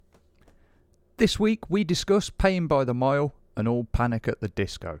This week we discuss paying by the mile and all Panic at the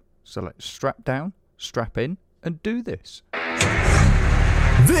Disco. So let's strap down, strap in, and do this.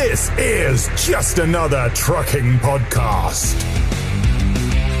 This is just another trucking podcast.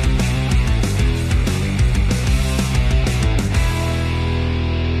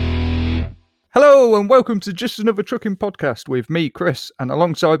 Hello and welcome to Just Another Trucking Podcast with me, Chris, and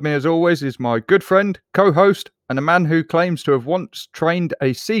alongside me as always is my good friend, co-host, and a man who claims to have once trained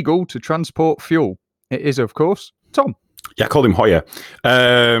a seagull to transport fuel. It is, of course, Tom. Yeah, I called him Hoyer.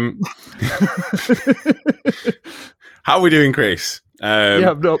 How are we doing, Chris?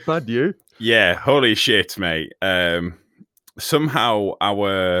 Yeah, I'm not bad, you? Yeah, holy shit, mate. Somehow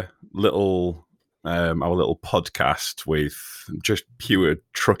our little podcast with just pure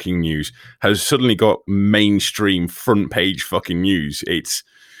trucking news has suddenly got mainstream front page fucking news.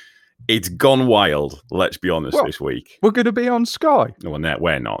 It's gone wild, let's be honest, this week. We're going to be on Sky. No, we're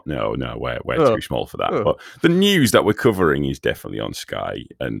not. No, we're too small for that. But the news that we're covering is definitely on Sky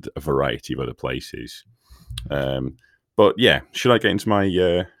and a variety of other places. But yeah, should I get into my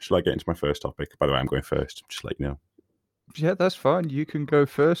first topic? By the way, I'm going first. Just let you know. Yeah, that's fine. You can go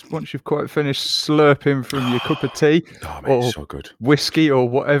first once you've quite finished slurping from your cup of tea, or so good whiskey, or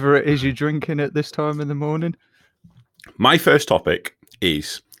whatever it is you're drinking at this time in the morning. My first topic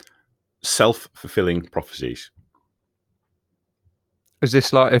is self-fulfilling prophecies. Is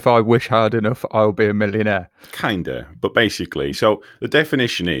this like, if I wish hard enough, I'll be a millionaire? Kinda, but basically. So the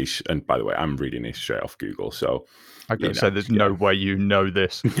definition is, and by the way, I'm reading this straight off Google, so I gotta say, there's no way you know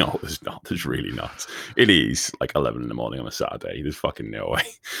this. No, there's not. There's really not. It is like 11 in the morning on a Saturday. There's fucking no way.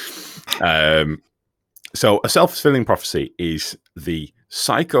 So a self-fulfilling prophecy is the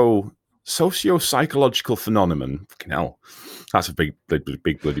socio-psychological phenomenon. Fucking hell. That's a big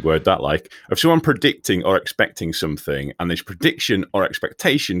bloody word, that, like, of someone predicting or expecting something, and this prediction or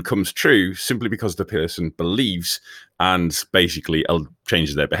expectation comes true simply because the person believes and basically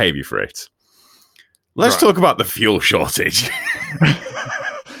changes their behavior for it. Let's talk about the fuel shortage.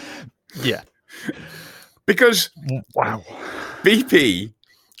 Yeah. Because wow, BP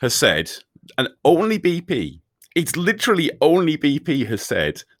has said, and only BP, it's literally only BP has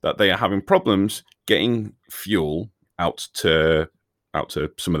said that they are having problems getting fuel out to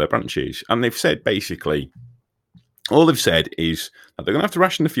some of their branches. And they've said, basically, all they've said is that they're going to have to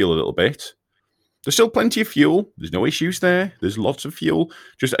ration the fuel a little bit. There's still plenty of fuel. There's no issues there. There's lots of fuel.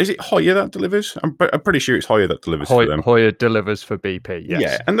 Just, is it Hoyer that delivers? I'm pretty sure it's Hoyer that delivers for them. Hoyer delivers for BP, yes.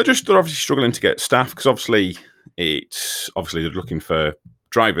 Yeah, and they're obviously struggling to get staff because obviously they're looking for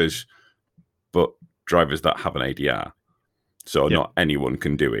drivers, but drivers that have an ADR. So not anyone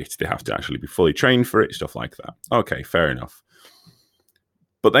can do it. They have to actually be fully trained for it, stuff like that. Okay, fair enough.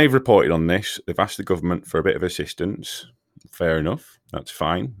 But they've reported on this. They've asked the government for a bit of assistance. Fair enough. That's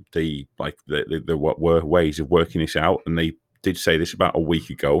fine. There were ways of working this out, and they did say this about a week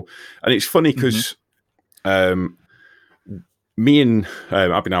ago. And it's funny because me and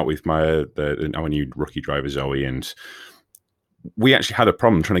I've been out with our new rookie driver Zoe, and we actually had a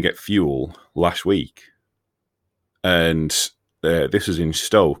problem trying to get fuel last week. And this was in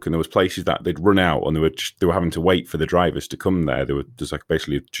Stoke, and there was places that they'd run out, and they were having to wait for the drivers to come there. They were just like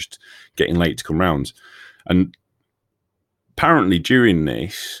basically just getting late to come round, and apparently during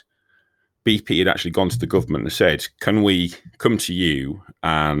this, BP had actually gone to the government and said, can we come to you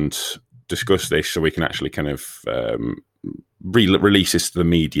and discuss this so we can actually kind of release this to the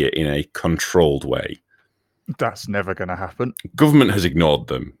media in a controlled way? That's never going to happen. Government has ignored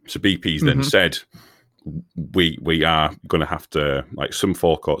them. So BP's then said, we are going to have to, like, some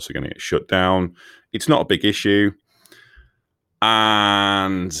forecourts are going to get shut down. It's not a big issue.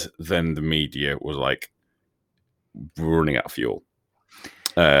 And then the media was like, we're running out of fuel.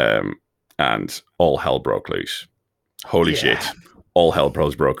 And all hell broke loose. Holy shit. All hell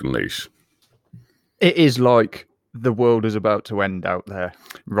has broken loose. It is like the world is about to end out there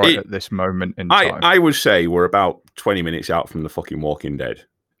at this moment in time. I would say we're about 20 minutes out from the fucking Walking Dead.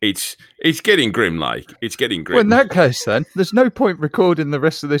 It's getting grim, like. It's getting grim. Well, in that case, then, there's no point recording the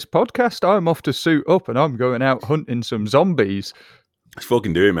rest of this podcast. I'm off to suit up and I'm going out hunting some zombies. Let's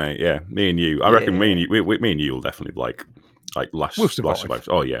fucking do it, mate. Yeah, me and you. I reckon me and you will definitely last survive.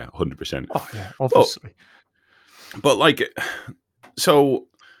 Oh yeah, 100%. Oh yeah, obviously. But like, so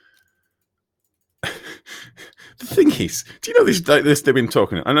the thing is, do you know this? They've been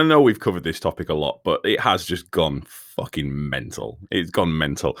talking, and I know we've covered this topic a lot, but it has just gone fucking mental. It's gone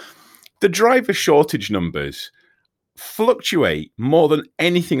mental. The driver shortage numbers fluctuate more than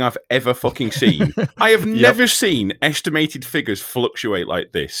anything I've ever fucking seen. I have never seen estimated figures fluctuate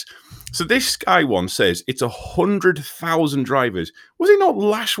like this. So this guy one says it's 100,000 drivers. Was it not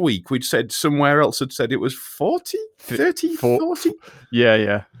last week we'd said somewhere else had said it was 40, 30, 40?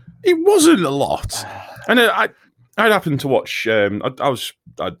 Yeah. It wasn't a lot. And I happened to watch. Was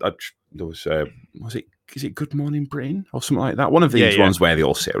it? Is it Good Morning Britain or something like that? One of these ones where they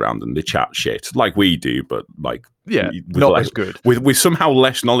all sit around and they chat shit like we do, but like not as good with somehow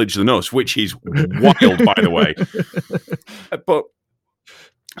less knowledge than us, which is wild, by the way. But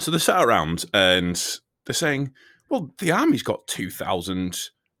so they sat around and they're saying, "Well, the army's got 2,000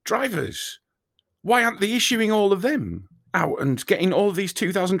 drivers. Why aren't they issuing all of them out and getting all of these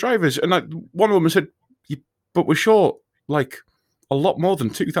 2,000 drivers?" And one of them said, "But we're short like a lot more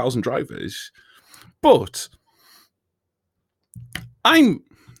than 2,000 drivers." But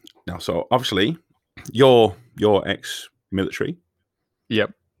so obviously you're ex-military.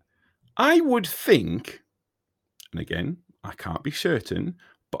 Yep. I would think, and again, I can't be certain,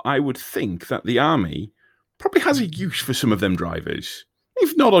 but I would think that the army probably has a use for some of them drivers,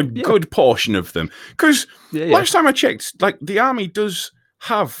 if not a good portion of them. Because last time I checked, like the army does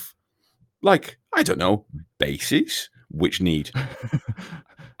have, like, I don't know, bases which need,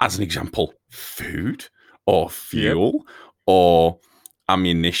 as an example, food or fuel or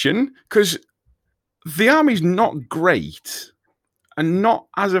ammunition, because the army's not great and not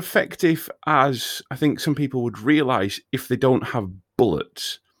as effective as I think some people would realise if they don't have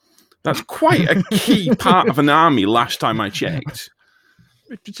bullets. That's quite a key part of an army last time I checked.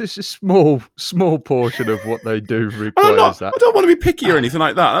 It's just a small portion of what they do requires that. I don't want to be picky or anything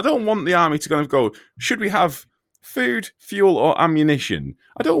like that. I don't want the army to kind of go, should we have food, fuel, or ammunition?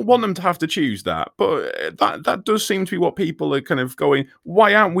 I don't want them to have to choose that, but that does seem to be what people are kind of going,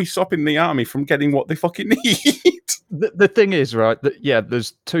 why aren't we stopping the army from getting what they fucking need? The thing is, right, that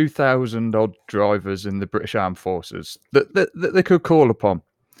there's 2,000 odd drivers in the British Armed Forces that they could call upon.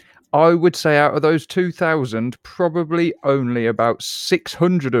 I would say out of those 2,000, probably only about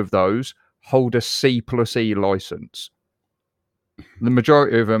 600 of those hold a C+E license. The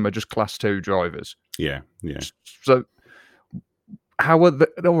majority of them are just Class 2 drivers. Yeah. So, how are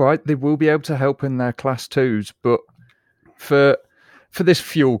all right? They will be able to help in their Class 2s, but for this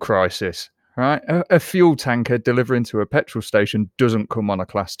fuel crisis, right? A fuel tanker delivering to a petrol station doesn't come on a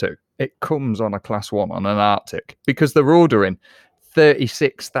Class 2. It comes on a Class 1 on an Arctic because they're ordering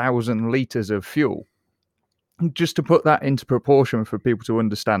 36,000 litres of fuel. Just to put that into proportion for people to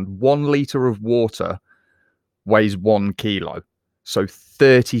understand, 1 litre of water weighs 1 kilo. So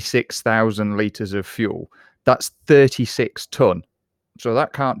 36,000 litres of fuel. That's 36 tonne. So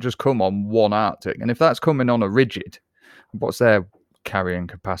that can't just come on one Arctic. And if that's coming on a rigid, what's their carrying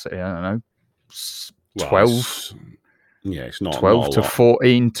capacity? I don't know, 12? It's not 12 to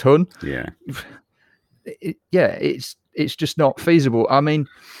 14 tonne. Yeah. It's just not feasible. I mean,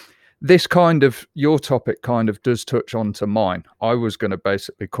 this kind of, your topic kind of does touch on to mine. I was going to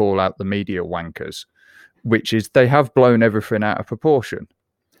basically call out the media wankers, which is they have blown everything out of proportion.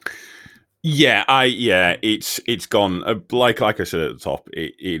 It's gone. Like I said at the top,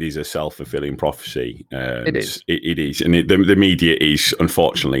 it is a self-fulfilling prophecy. It is. It is. And the media is,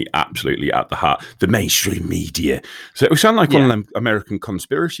 unfortunately, absolutely at the heart. The mainstream media. So it sound like one of them American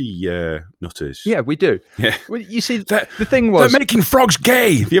conspiracy nutters. Yeah, we do. Yeah. Well, you see, the thing was... They're making frogs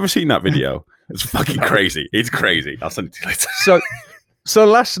gay. Have you ever seen that video? It's fucking crazy. It's crazy. I'll send it to you later. So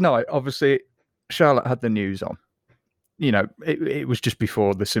last night, obviously, Charlotte had the news on. You know, it was just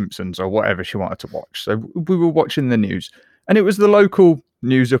before The Simpsons or whatever she wanted to watch. So we were watching the news, and it was the local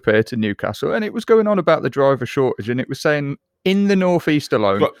news up here to Newcastle, and it was going on about the driver shortage, and it was saying in the northeast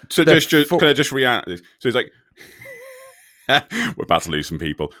alone. So can I just react to this? So it's like, we're about to lose some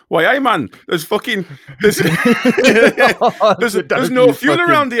people. Why, hey man, there's no fuel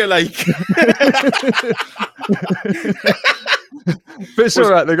around here, like. But it's all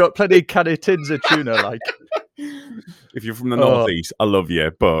right. They've got plenty of canny tins of tuna, like. If you're from the northeast, I love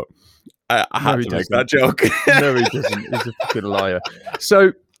you, but I had to make that joke. No, he doesn't. He's a fucking liar.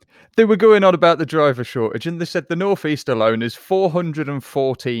 So they were going on about the driver shortage, and they said the northeast alone is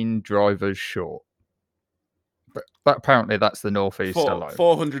 414 drivers short. But apparently that's the northeast alone.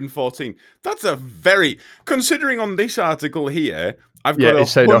 414. That's a very, considering on this article here, I've got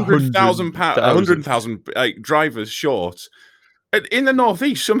 100,000 drivers short. In the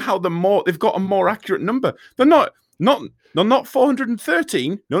northeast, somehow they've got a more accurate number. They're not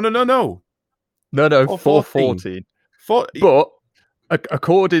 413. No, 414. But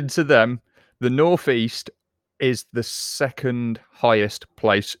according to them, the northeast is the second highest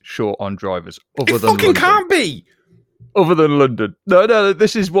place short on drivers. It fucking can't be. other than London. No,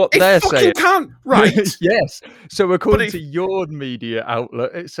 this is what they're saying. Can't, right? Yes. So according to your media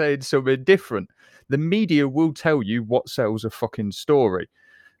outlet, it's saying something different. The media will tell you what sells a fucking story.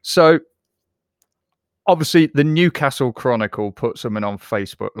 So obviously, the Newcastle Chronicle put something on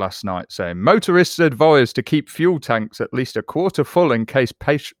Facebook last night saying motorists advised to keep fuel tanks at least a quarter full in case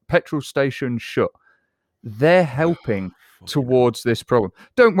petrol stations shut. They're helping towards this problem.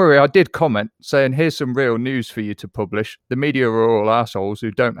 Don't worry, I did comment saying here's some real news for you to publish. The media are all assholes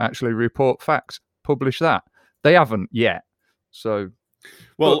who don't actually report facts. Publish that. They haven't yet. So,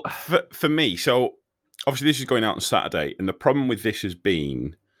 well, for me, so obviously this is going out on Saturday, and the problem with this has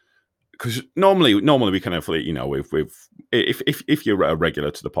been because normally we kind of, you know, if you're a regular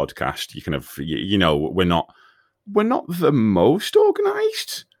to the podcast, you kind of, you know, we're not the most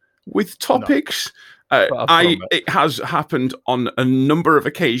organised with topics. No. It has happened on a number of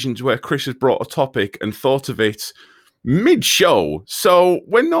occasions where Chris has brought a topic and thought of it mid-show. So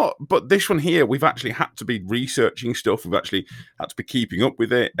we're not, but this one here, we've actually had to be researching stuff. We've actually had to be keeping up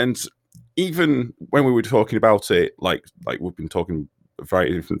with it. And even when we were talking about it, like we've been talking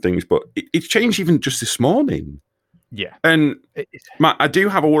variety of different things, but it's changed even just this morning. Yeah. And Matt, I do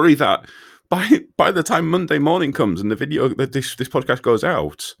have a worry that by the time Monday morning comes and the video that this podcast goes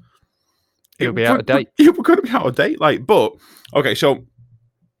out, it'll be out of date. We're going to be out of date. But okay, so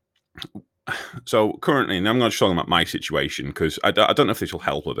currently, and I'm not just talking about my situation because I don't know if this will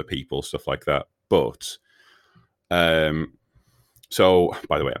help other people, stuff like that. But so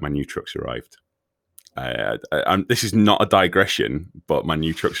by the way, my new truck's arrived. This is not a digression, but my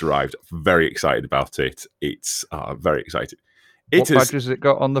new truck's arrived. Very excited about it. It's very excited. What badge has it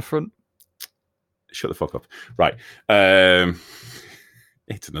got on the front? Shut the fuck up. Right.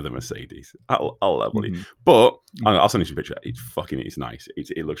 It's another Mercedes. I'll level it. But I'll send you some pictures. It's nice.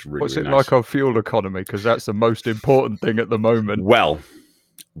 It looks really, What's it nice. like on fuel economy? Because that's the most important thing at the moment. Well,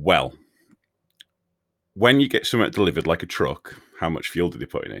 when you get something delivered like a truck, how much fuel do they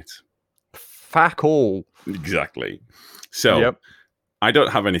put in it? Fuck all. Exactly. So I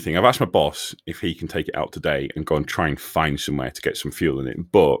don't have anything. I've asked my boss if he can take it out today and go and try and find somewhere to get some fuel in it.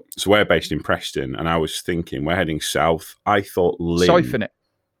 But so we're based in Preston, and I was thinking we're heading south. I thought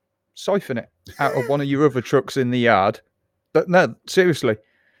siphon it out of one of your other trucks in the yard. But no, seriously,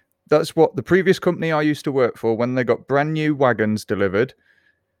 that's what the previous company I used to work for, when they got brand new wagons delivered,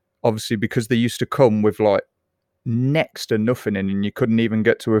 obviously because they used to come with like next to nothing in and you couldn't even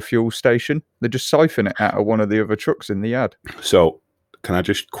get to a fuel station, they just siphon it out of one of the other trucks in the yard. So can I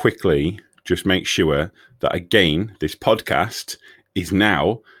just quickly make sure that, again, this podcast is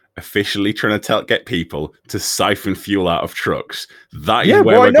now officially trying to get people to siphon fuel out of trucks. That is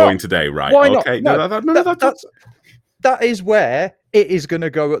where we're going today, right? Why okay. Not? That is where it is going to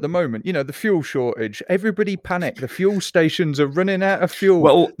go at the moment. You know, the fuel shortage. Everybody panic. The fuel stations are running out of fuel.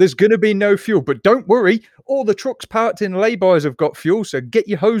 Well, there's going to be no fuel. But don't worry. All the trucks parked in laybys have got fuel. So get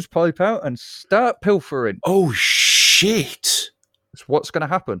your hose pipe out and start pilfering. Oh, shit. That's what's going to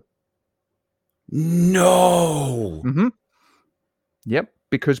happen. No. Mm-hmm. Yep.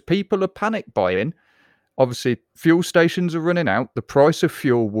 Because people are panic buying. Obviously, fuel stations are running out. The price of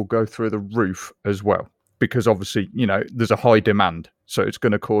fuel will go through the roof as well. Because obviously, you know, there's a high demand. So it's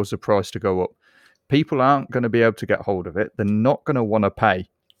going to cause the price to go up. People aren't going to be able to get hold of it. They're not going to want to pay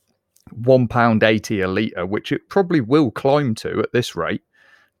 £1.80 a litre, which it probably will climb to at this rate.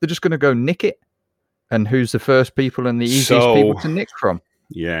 They're just going to go nick it. And who's the first people and the easiest people to nick from?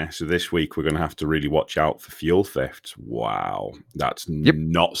 Yeah, so this week we're going to have to really watch out for fuel theft. Wow. That's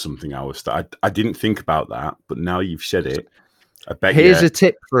not something I didn't think about that, but now you've said it. I bet Here's a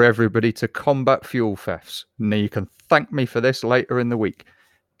tip for everybody to combat fuel thefts. Now you can thank me for this later in the week.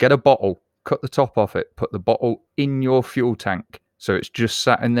 Get a bottle, cut the top off it, put the bottle in your fuel tank so it's just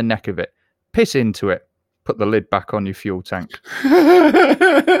sat in the neck of it. Piss into it, put the lid back on your fuel tank.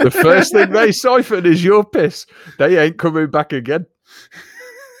 The first thing they siphon is your piss. They ain't coming back again.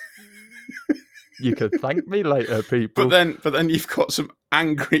 You can thank me later, people. But then you've got some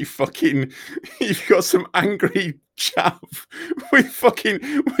angry chap with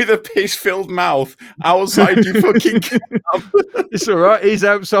a piss-filled mouth outside your fucking cab. It's all right. He's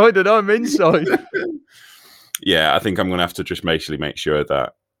outside and I'm inside. Yeah, I think I'm going to have to just basically make sure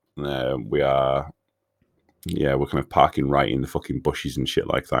that we're kind of parking right in the fucking bushes and shit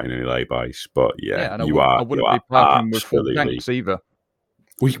like that in any laybys. But and I wouldn't be parking with full tanks either.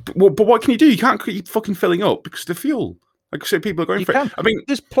 But what can you do? You can't keep fucking filling up because of the fuel. Like I said, people are going for it. I mean,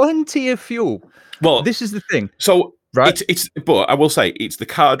 there's plenty of fuel. Well, this is the thing. So but I will say it's the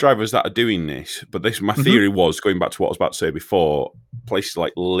car drivers that are doing this. But my theory was, going back to what I was about to say before, places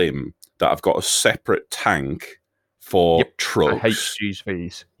like Lim that have got a separate tank for Yep. trucks.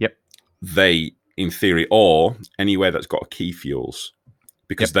 HGVs. Yep. They, in theory, or anywhere that's got key fuels,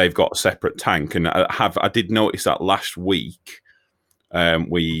 because they've got a separate tank. And I did notice that last week.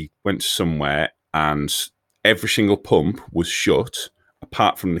 We went somewhere and every single pump was shut,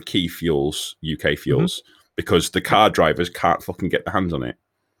 apart from the key fuels, UK fuels, because the car drivers can't fucking get their hands on it.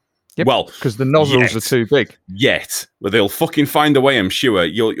 Yep. Well, because the nozzles are too big. But they'll fucking find a way, I'm sure.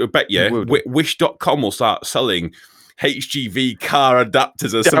 You'll bet you. Wish.com will start selling HGV car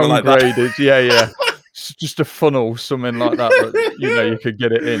adapters or something like that. Yeah. It's just a funnel, something like that. But, you could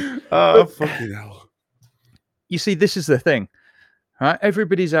get it in. Oh, fucking hell. You see, this is the thing. Right?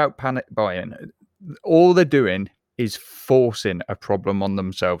 Everybody's out panic buying. All they're doing is forcing a problem on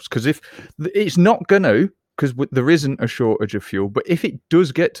themselves. Because if it's not going to, because there isn't a shortage of fuel, but if it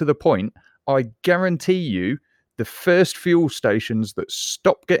does get to the point, I guarantee you the first fuel stations that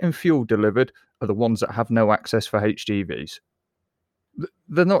stop getting fuel delivered are the ones that have no access for HGVs.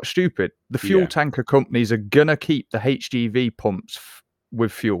 They're not stupid. The fuel tanker companies are going to keep the HGV pumps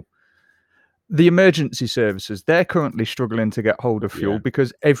with fuel. The emergency services, they're currently struggling to get hold of fuel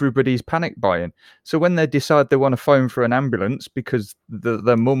because everybody's panic buying. So when they decide they want to phone for an ambulance because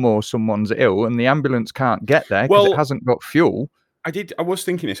their mum or someone's ill and the ambulance can't get there because it hasn't got fuel. I was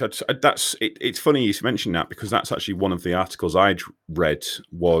thinking this. It's funny you mentioned that, because that's actually one of the articles I'd read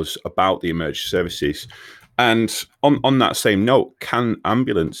was about the emergency services. And on that same note, can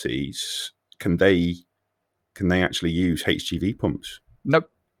ambulances, can they actually use HGV pumps? Nope.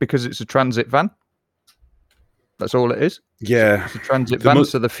 Because it's a transit van. That's all it is. Yeah. It's a transit van,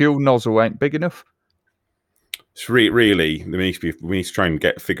 so the fuel nozzle ain't big enough. It's really, we need to try and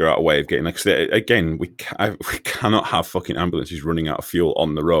figure out a way of getting, because again, we cannot have fucking ambulances running out of fuel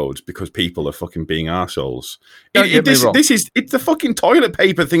on the roads because people are fucking being arseholes. It's the fucking toilet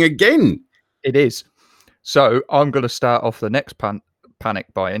paper thing again. It is. So I'm going to start off the next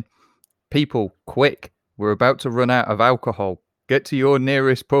panic buying. People, quick. We're about to run out of alcohol. Get to your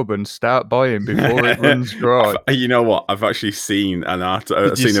nearest pub and start buying before it runs dry. You know what? I've actually seen a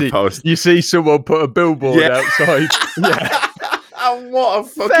post. You see someone put a billboard outside. Yeah. What a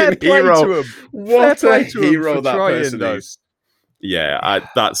fucking hero! What a hero that person is. Yeah,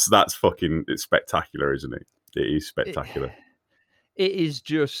 that's fucking. It's spectacular, isn't it? It is spectacular. It is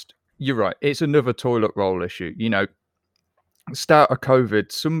just. You're right. It's another toilet roll issue. Start of COVID,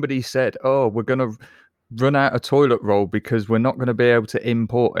 somebody said, "Oh, we're going to run out of toilet roll because we're not going to be able to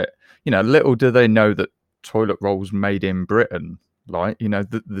import it." Little do they know that toilet roll's made in Britain.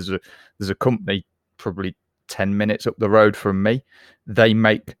 There's a company probably 10 minutes up the road from me. They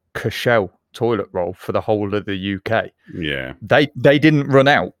make Cushell toilet roll for the whole of the UK. Yeah. They didn't run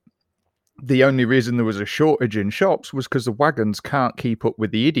out. The only reason there was a shortage in shops was because the wagons can't keep up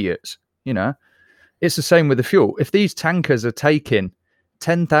with the idiots. It's the same with the fuel. If these tankers are taking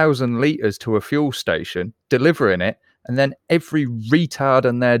 10,000 litres to a fuel station, delivering it, and then every retard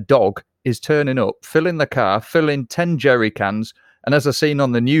and their dog is turning up, filling the car, filling 10 jerry cans, and as I seen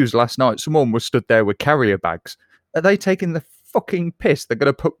on the news last night, someone was stood there with carrier bags. Are they taking the fucking piss? They're going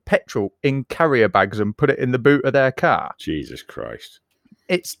to put petrol in carrier bags and put it in the boot of their car. Jesus Christ.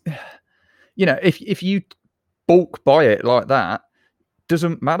 It's, if you bulk buy it like that,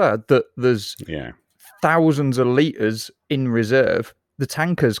 doesn't matter that there's thousands of litres in reserve. The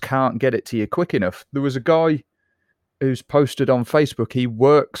tankers can't get it to you quick enough. There was a guy who's posted on Facebook. He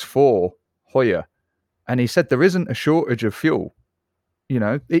works for Hoyer, and he said there isn't a shortage of fuel.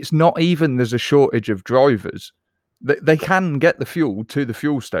 It's not even there's a shortage of drivers. They can get the fuel to the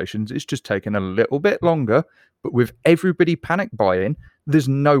fuel stations. It's just taking a little bit longer. But with everybody panic buying, there's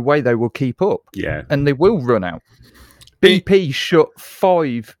no way they will keep up. Yeah, and they will run out. BP shut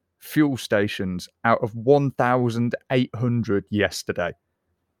 5 fuel stations out of 1,800 yesterday.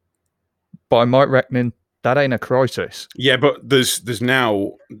 By my reckoning, that ain't a crisis. Yeah, but there's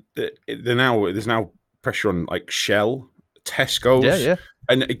now pressure on like Shell, Tesco's. Yeah.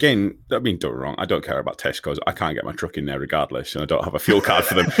 And again, don't get me wrong, I don't care about Tesco's. I can't get my truck in there regardless, and I don't have a fuel card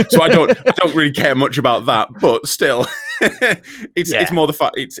for them, so I don't really care much about that. But still, it's more the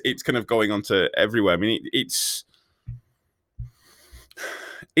fact it's kind of going on to everywhere. I mean, it's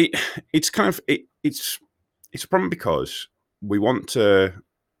a problem because we want to.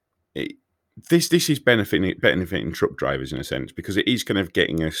 This is benefiting truck drivers in a sense, because it is kind of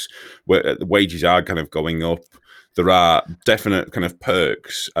getting us where the wages are kind of going up. There are definite kind of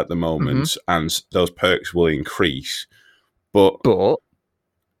perks at the moment, and those perks will increase. But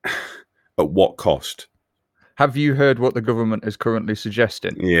at what cost? Have you heard what the government is currently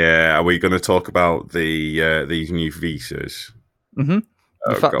suggesting? Yeah, are we going to talk about these new visas? Mm-hmm.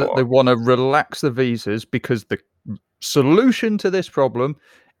 The fact that they want to relax the visas because the Solution to this problem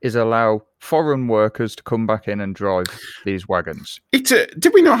is allow foreign workers to come back in and drive these wagons.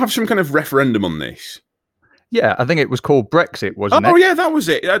 Did we not have some kind of referendum on this? Yeah, I think it was called Brexit, wasn't it? Oh, yeah, that was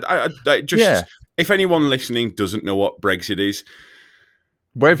it. Yeah. If anyone listening doesn't know what Brexit is,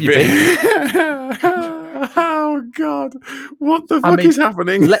 Where have you been? Oh, God. What the fuck is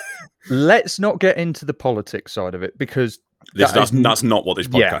happening? Let's not get into the politics side of it, because that's not what this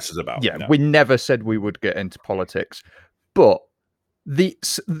podcast is about. Yeah, no. We never said we would get into politics. But the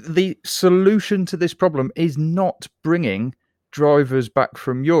solution to this problem is not bringing drivers back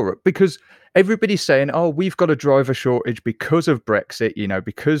from Europe, because everybody's saying, oh, we've got a driver shortage because of Brexit,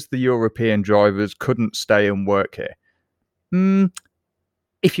 because the European drivers couldn't stay and work here.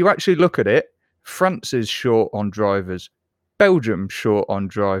 If you actually look at it, France is short on drivers. Belgium short on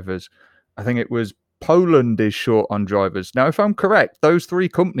drivers. I think it was Poland is short on drivers. Now, if I'm correct, those three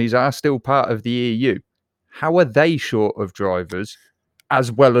companies are still part of the EU. How are they short of drivers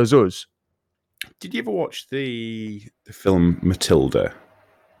as well as us? Did you ever watch the film Matilda?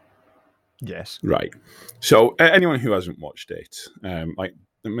 Yes. Right. So anyone who hasn't watched it, like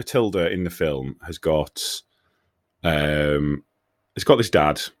Matilda in the film has got this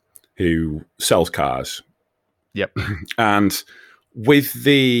dad who sells cars. Yep. And with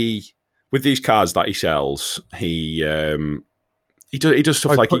these cars that he sells, he does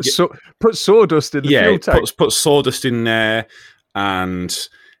stuff like put sawdust in the fuel tank. Put sawdust in there, and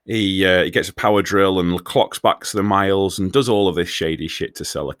he gets a power drill and clocks back the miles and does all of this shady shit to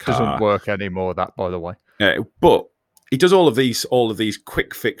sell a car. Doesn't work anymore, that, by the way. But he does all of these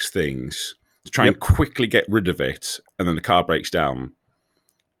quick fix things to try and quickly get rid of it, and then the car breaks down.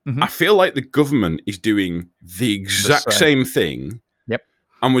 Mm-hmm. I feel like the government is doing the exact same thing. Yep.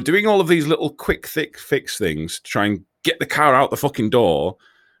 And we're doing all of these little quick fix things to try and get the car out the fucking door,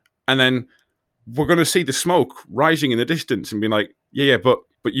 and then we're going to see the smoke rising in the distance and be like, yeah, but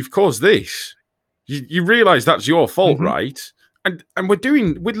you've caused this. You realise that's your fault, right? And we're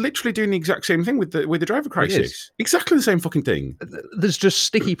literally doing the exact same thing with the driver crisis. Exactly the same fucking thing. There's just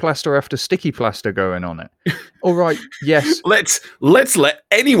sticky plaster after sticky plaster going on it. All right, yes. Let's let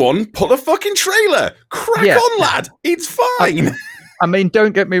anyone pull a fucking trailer. Crack on, lad. It's fine. I mean,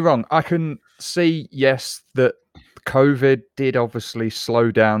 don't get me wrong. I can see, yes, that COVID did obviously slow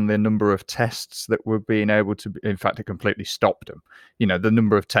down the number of tests that were being able to. In fact, it completely stopped them. The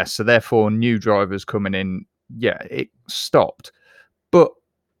number of tests. So therefore, new drivers coming in. Yeah, it stopped. But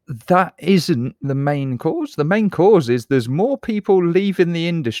that isn't the main cause. The main cause is there's more people leaving the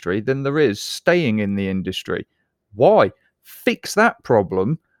industry than there is staying in the industry. Why? Fix that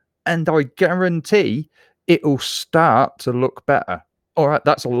problem, and I guarantee it'll start to look better. All right,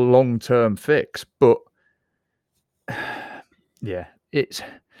 that's a long-term fix, but yeah, it's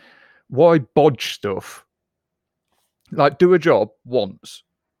why bodge stuff? Like, do a job once,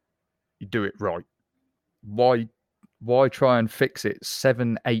 you do it right. Why try and fix it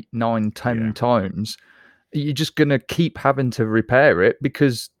 7, 8, 9, 10 times? You're just going to keep having to repair it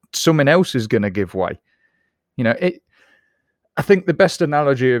because someone else is going to give way. I think the best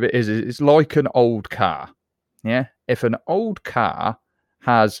analogy of it is it's like an old car. Yeah. If an old car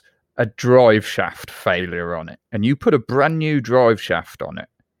has a drive shaft failure on it and you put a brand new drive shaft on it,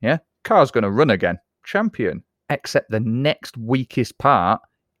 yeah, car's going to run again. Champion. Except the next weakest part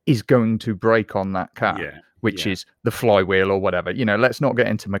is going to break on that car, which is the flywheel or whatever. Let's not get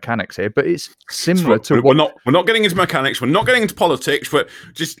into mechanics here, but it's similar to we're not getting into mechanics. We're not getting into politics. But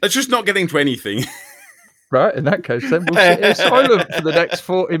let's just not get into anything. Right. In that case, then we'll sit here silent for the next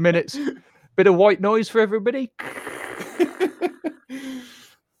 40 minutes. Bit of white noise for everybody.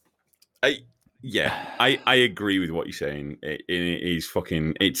 I agree with what you're saying. It is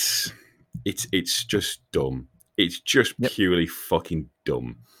fucking. It's just dumb. It's just purely fucking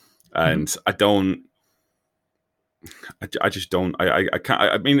dumb. And I just don't. I can't.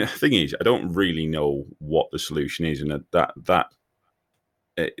 I mean, the thing is, I don't really know what the solution is, and that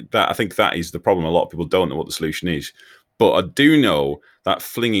I think that is the problem. A lot of people don't know what the solution is, but I do know that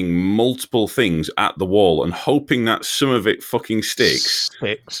flinging multiple things at the wall and hoping that some of it fucking sticks,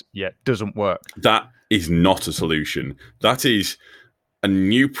 doesn't work. That is not a solution. That is a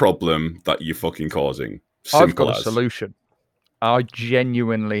new problem that you're fucking causing. Simple I've got a solution. I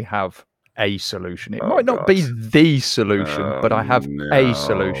genuinely have a solution. It might not be the solution, but I have a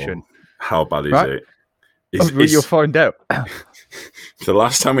solution. How bad is it? You'll find out. The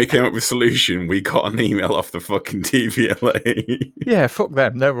last time we came up with a solution, we got an email off the fucking DVLA. Yeah, fuck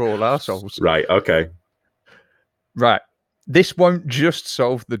them. They're all arseholes. Right, okay. Right. This won't just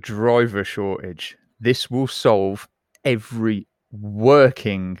solve the driver shortage. This will solve every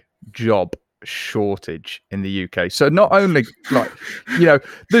working job shortage in the UK. So not only like,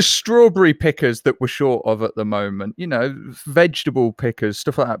 the strawberry pickers that we're short of at the moment, vegetable pickers,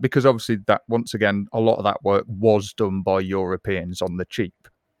 stuff like that, because obviously that, once again, a lot of that work was done by Europeans on the cheap,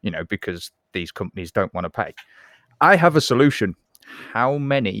 because these companies don't want to pay. I have a solution. How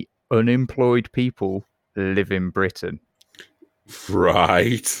many unemployed people live in Britain?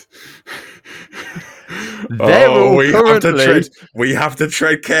 Right. We have to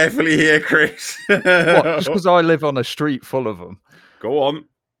tread carefully here, Chris. What, just because I live on a street full of them? Go on.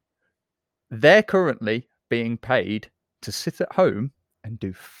 They're currently being paid to sit at home and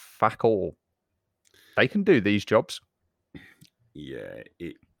do fuck all. They can do these jobs. Yeah,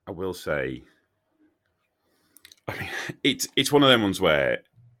 I will say, I mean, it's one of them ones where,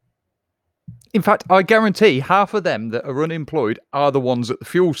 in fact, I guarantee half of them that are unemployed are the ones at the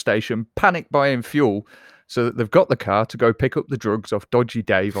fuel station panic buying fuel so that they've got the car to go pick up the drugs off Dodgy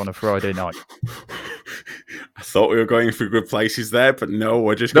Dave on a Friday night. I thought we were going for good places there, but no,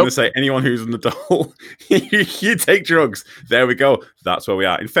 we're just going to say anyone who's an adult, you take drugs. There we go. That's where we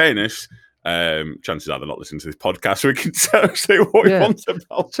are. In fairness, chances are they're not listening to this podcast, so we can say what we want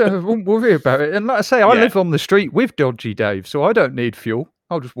about so I won't worry about it. And like I say, I live on the street with Dodgy Dave, so I don't need fuel.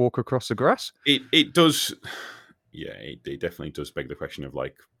 I'll just walk across the grass. It does, it definitely does beg the question of,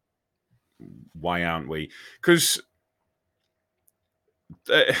 like, why aren't we? Because,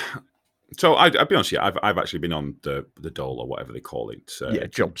 so I'll be honest, I've actually been on the dole or whatever they call it.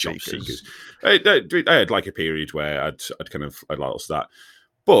 Job seekers. I had like a period where I'd lost that,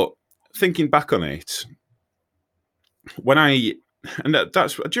 but thinking back on it, do you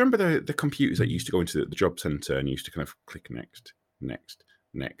remember the computers that used to go into the job centre and used to kind of click next,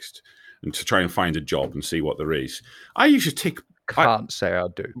 and to try and find a job and see what there is? I used to tick. Can't say I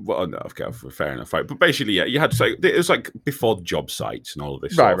do. Well, no, okay, fair enough. Right? But basically, you had to say it was like before job sites and all of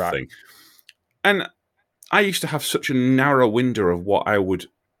this sort of thing. And I used to have such a narrow window of what I would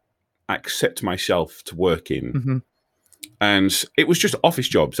accept myself to work in. Mm-hmm. And it was just office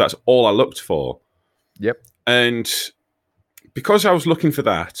jobs. That's all I looked for. Yep. And because I was looking for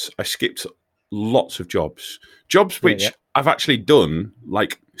that, I skipped lots of jobs which I've actually done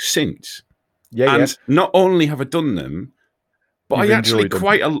like since. And not only have I done them, but I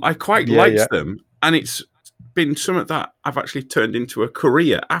quite liked them. And it's been something that I've actually turned into a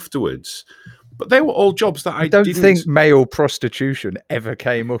career afterwards. But they were all jobs that I don't didn't think male prostitution ever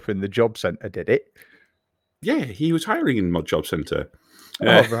came up in the job centre, did it? Yeah, he was hiring in my job centre.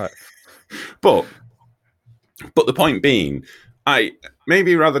 Right. But the point being, I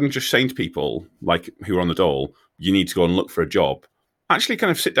maybe rather than just saying to people like who are on the dole, you need to go and look for a job, actually kind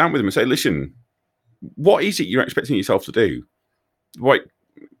of sit down with them and say, listen, what is it you're expecting yourself to do?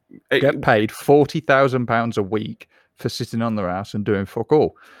 Get paid £40,000 a week for sitting on their ass and doing fuck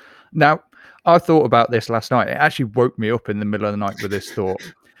all. Now, I thought about this last night. It actually woke me up in the middle of the night with this thought.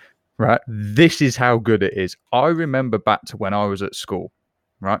 Right, this is how good it is. I remember back to when I was at school,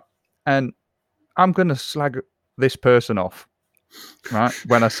 right? And I'm going to slag this person off, right,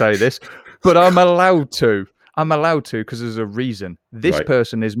 when I say this, but I'm allowed to. Because there's a reason. This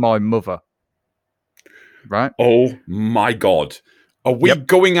person is my mother, right? Oh, my God. Are we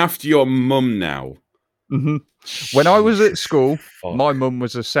going after your mum now? Mm-hmm. When I was at school, my mum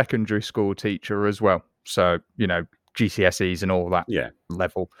was a secondary school teacher as well. So, GCSEs and all that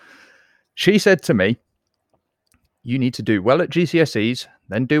level. She said to me, you need to do well at GCSEs,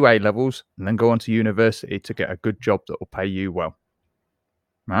 then do A-levels, and then go on to university to get a good job that will pay you well.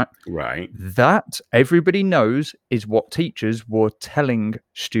 Right. That, everybody knows, is what teachers were telling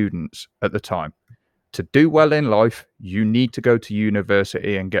students at the time. To do well in life, you need to go to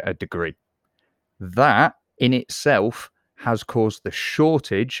university and get a degree. That, in itself, has caused the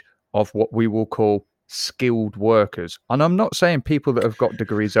shortage of what we will call skilled workers. And I'm not saying people that have got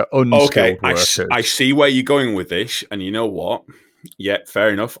degrees are unskilled workers. I see where you're going with this. And you know what? Yeah, fair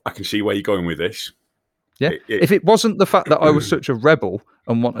enough. I can see where you're going with this. Yeah. If it wasn't the fact that I was such a rebel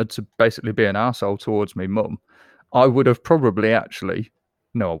and wanted to basically be an arsehole towards me mum, I would have probably actually...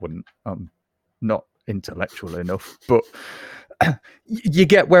 No, I wouldn't. I'm not intellectual enough. But you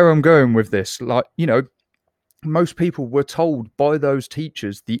get where I'm going with this. Like, most people were told by those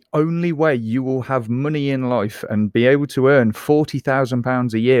teachers the only way you will have money in life and be able to earn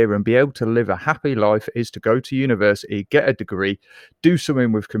 £40,000 a year and be able to live a happy life is to go to university, get a degree, do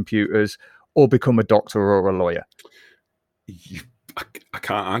something with computers, or become a doctor or a lawyer. I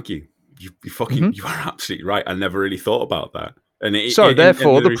can't argue. You are absolutely right. I never really thought about that. And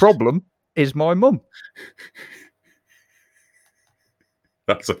therefore, the problem is my mum.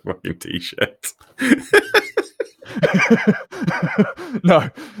 That's a fucking t-shirt. No,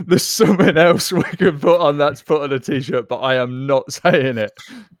 there's something else we can put on that's put on a t-shirt, but I am not saying it.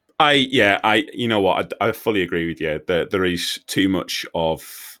 You know what? I fully agree with you. There is too much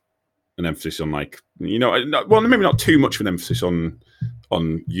of an emphasis on, like, you know, well, maybe not too much of an emphasis on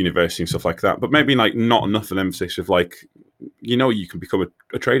university and stuff like that, but maybe like not enough an emphasis of, like, you know, you can become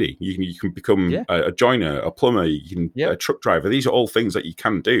a tradie, you can become a joiner, a plumber, you can a truck driver. These are all things that you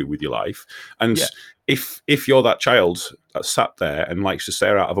can do with your life. And if you're that child that sat there and likes to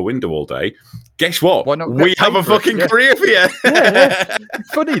stare out of a window all day, guess what? We have a fucking career for you.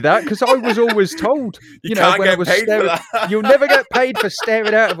 Funny that, because I was always told, you know, when I was staring, you'll never get paid for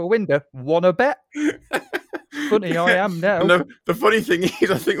staring out of a window. Wanna bet? Funny, I am now. No, the funny thing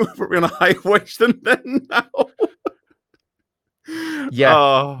is, I think we're probably on a higher wage than them now.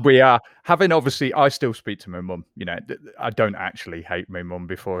 We are. Having, obviously, I still speak to my mum. You know, I don't actually hate my mum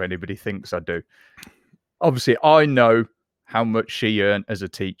before anybody thinks I do. Obviously, I know how much she earned as a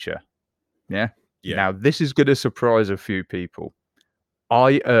teacher. Yeah. Now, this is going to surprise a few people.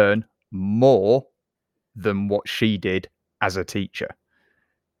 I earn more than what she did as a teacher.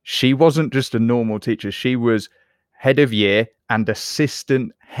 She wasn't just a normal teacher. She was head of year and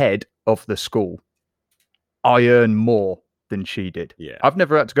assistant head of the school. I earn more than she did. Yeah. I've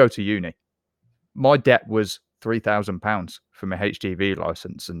never had to go to uni. My debt was £3,000 for my HGV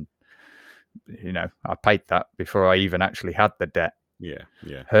license, and you know, I paid that before I even actually had the debt. Yeah.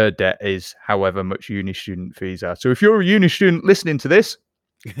 Her debt is however much uni student fees are. So if you're a uni student listening to this,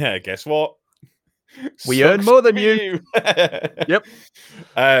 guess what? We earn more than you. Yep.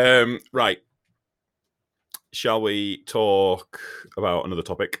 Right. Shall we talk about another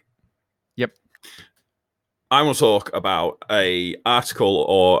topic? Yep. I want to talk about a article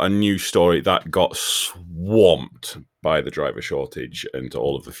or a news story that got swamped by the driver shortage and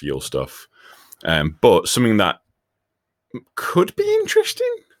all of the fuel stuff. But something that could be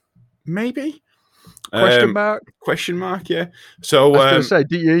interesting, maybe. Question mark, yeah. So I was going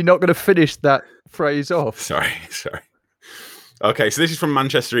to say, you're not going to finish that phrase off. Sorry. Okay, so this is from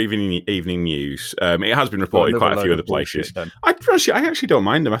Manchester Evening News. It has been reported quite a few other places. I actually don't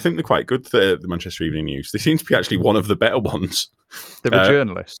mind them. I think they're quite good, the Manchester Evening News. They seem to be actually one of the better ones. They're a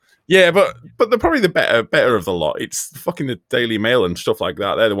journalist. Yeah, but they're probably the better of the lot. It's fucking the Daily Mail and stuff like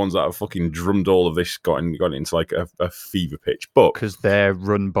that. They're the ones that have fucking drummed all of this, got into like a fever pitch. But because they're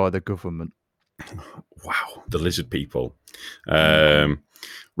run by the government. Wow, the lizard people.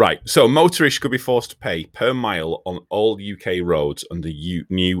 Right, so motorists could be forced to pay per mile on all UK roads under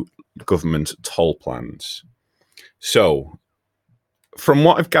new government toll plans. So, from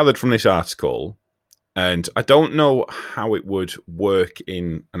what I've gathered from this article, and I don't know how it would work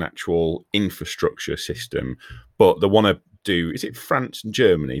in an actual infrastructure system, but they want to do, is it France and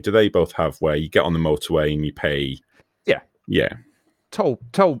Germany? Do they both have where you get on the motorway and you pay? Yeah. Toll.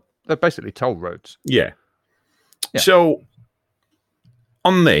 They're basically toll roads. Yeah. So,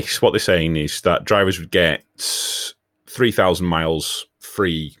 on this, what they're saying is that drivers would get 3,000 miles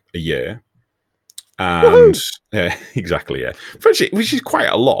free a year. And exactly, yeah. Which is quite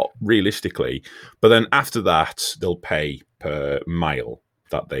a lot, realistically. But then after that, they'll pay per mile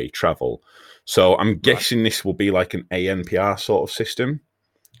that they travel. So I'm guessing this will be like an ANPR sort of system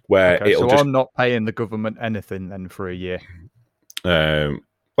where I'm not paying the government anything then for a year.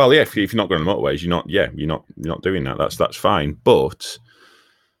 Well, yeah, if you're not going on motorways, you're not doing that. That's fine. But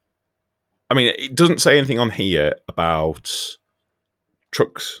I mean, it doesn't say anything on here about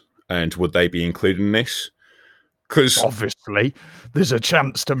trucks and would they be included in this? Because obviously, there's a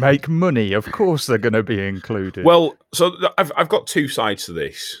chance to make money. Of course, they're going to be included. Well, so I've got two sides to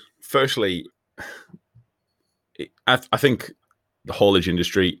this. Firstly, I think the haulage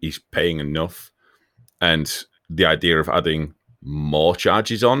industry is paying enough, and the idea of adding more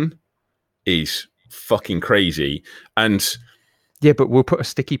charges on is fucking crazy. And yeah, but we'll put a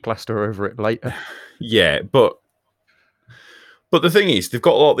sticky plaster over it later. Yeah, but the thing is, they've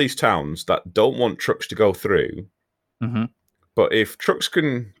got a lot of these towns that don't want trucks to go through. Mm-hmm. But if trucks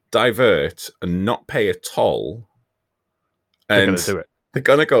can divert and not pay a toll, they're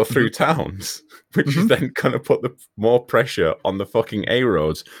going to go through towns, which is then going to put more pressure on the fucking A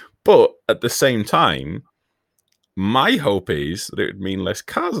roads. But at the same time, my hope is that it would mean less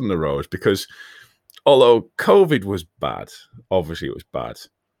cars on the road, because although COVID was bad, obviously it was bad,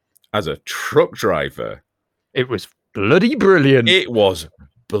 as a truck driver, it was bloody brilliant. It was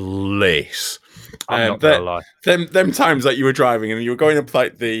bliss. I'm not gonna lie. Them times that you were driving and you were going up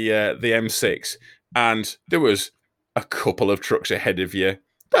like the M6, and there was a couple of trucks ahead of you.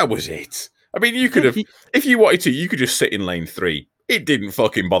 That was it. I mean, you could have, if you wanted to, you could just sit in lane 3. It didn't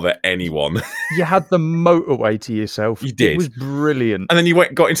fucking bother anyone. You had the motorway to yourself. You did. It was brilliant. And then you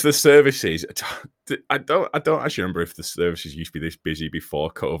got into the services. I don't actually remember if the services used to be this busy before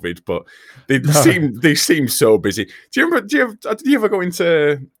COVID, but they seem so busy. Do you ever go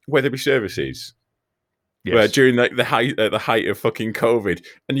into Weatherby services? Yes. Where during the height of fucking COVID,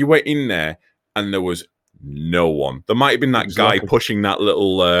 and you went in there and there was no one. There might have been that guy pushing that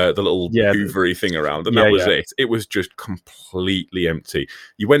little hoovery thing around, and that was it. It was just completely empty.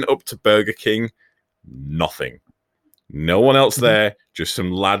 You went up to Burger King, nothing. No one else there, just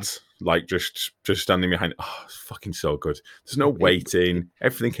some lads like just standing behind. Oh, it's fucking so good. There's no waiting.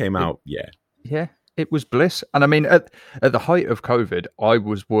 Everything came out. Yeah, it was bliss. And I mean, at the height of COVID, I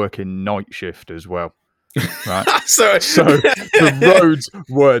was working night shift as well. Right, so the roads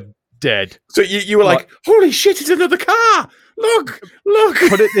were dead. So you were like, holy shit, it's another car. Look.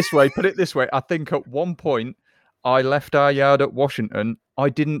 Put it this way. I think at one point I left our yard at Washington. I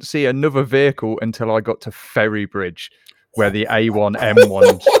didn't see another vehicle until I got to Ferry Bridge, where the A1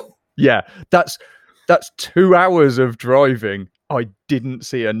 M1. Yeah, that's 2 hours of driving. I didn't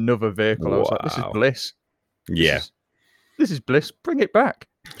see another vehicle. I was like, this is bliss. Yeah. This is bliss. Bring it back.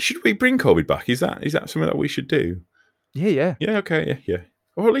 Should we bring COVID back? Is that something that we should do? Yeah. Yeah, okay, yeah.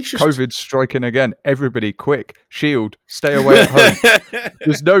 Or at least COVID's striking again. Everybody, quick, shield, stay away at home.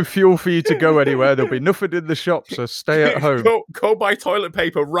 There's no fuel for you to go anywhere. There'll be nothing in the shop, so stay at home. Go buy toilet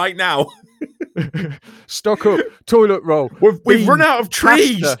paper right now. Stock up, toilet roll. We've run out of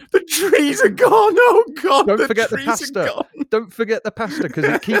trees. Pasta. The trees are gone. Oh God! Don't forget the pasta. Don't forget the pasta because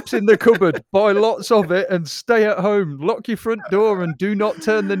it keeps in the cupboard. Buy lots of it and stay at home. Lock your front door and do not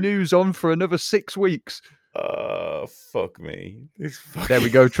turn the news on for another 6 weeks. Fuck me. There we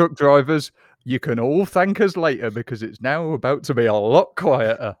go, truck drivers. You can all thank us later because it's now about to be a lot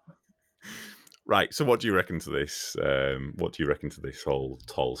quieter. Right. So, what do you reckon to this? What do you reckon to this whole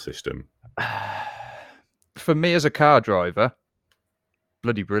toll system? For me as a car driver,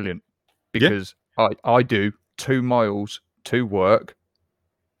 bloody brilliant. Because I do 2 miles to work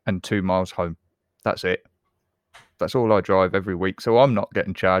and 2 miles home. That's it. That's all I drive every week. So I'm not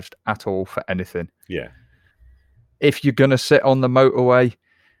getting charged at all for anything. Yeah. If you're going to sit on the motorway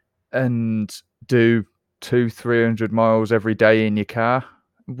and do 200-300 miles every day in your car,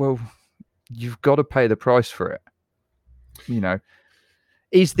 well, you've got to pay the price for it. You know,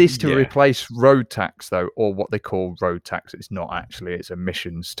 is this to replace road tax though, or what they call road tax? It's not actually; it's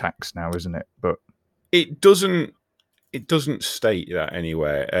emissions tax now, isn't it? But it doesn't state that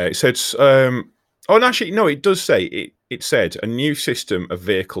anywhere. It says, actually, no, it does say it. It said a new system of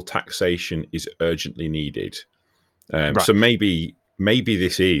vehicle taxation is urgently needed. Right. So maybe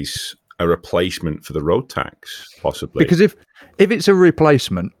this is a replacement for the road tax, possibly. Because if it's a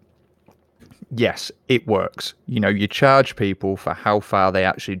replacement, yes, it works. You know, you charge people for how far they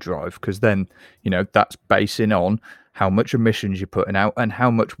actually drive, because then, you know, that's basing on how much emissions you're putting out and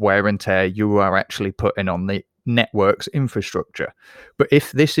how much wear and tear you are actually putting on the network's infrastructure. But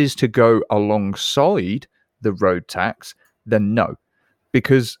if this is to go alongside the road tax, then no.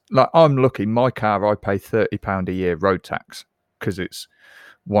 Because like I'm lucky, my car, I pay £30 a year road tax because it's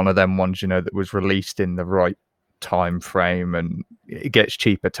one of them ones, you know, that was released in the right time frame and it gets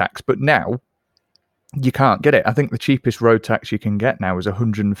cheaper tax. But now you can't get it. I think the cheapest road tax you can get now is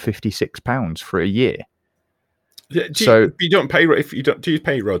 £156 for a year. Do you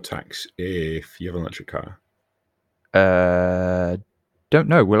pay road tax if you have an electric car? Don't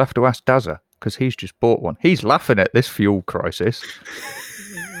know. We'll have to ask Dazza because he's just bought one. He's laughing at this fuel crisis.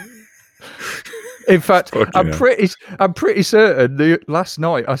 In fact, I'm pretty certain last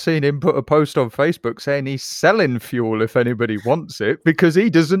night I seen him put a post on Facebook saying he's selling fuel if anybody wants it because he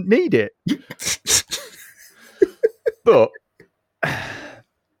doesn't need it. But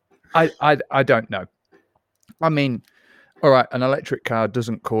I don't know. I mean, all right, an electric car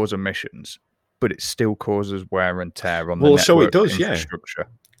doesn't cause emissions, but it still causes wear and tear on the network so it does, infrastructure.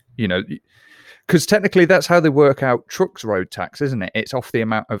 You know, because technically that's how they work out trucks' road tax, isn't it? It's off the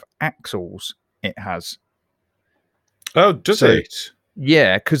amount of axles it has. Oh, does it?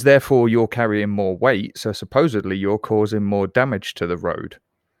 Yeah, because therefore you're carrying more weight, so supposedly you're causing more damage to the road.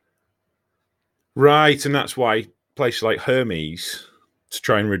 Right, and that's why places like Hermes, to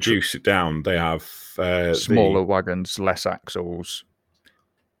try and reduce it down, they have smaller wagons, less axles.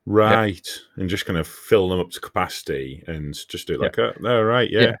 Right, and just kind of fill them up to capacity and just do it like that. Oh,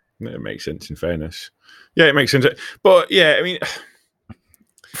 right, yeah. It makes sense in fairness. Yeah, it makes sense. But yeah, I mean,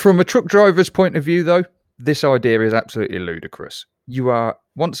 from a truck driver's point of view, though, this idea is absolutely ludicrous. You are,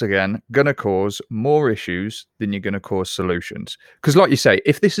 once again, going to cause more issues than you're going to cause solutions. Because like you say,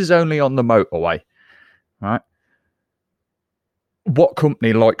 if this is only on the motorway, right, what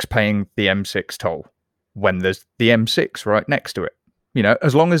company likes paying the M6 toll when there's the M6 right next to it? You know,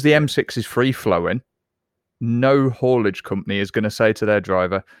 as long as the M6 is free flowing, no haulage company is going to say to their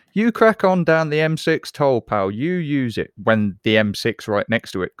driver, you crack on down the M6 toll, pal, you use it, when the M6 right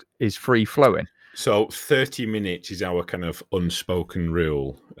next to it is free flowing. So 30 minutes is our kind of unspoken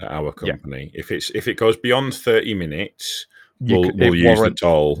rule at our company. Yeah. If it goes beyond 30 minutes, we'll use the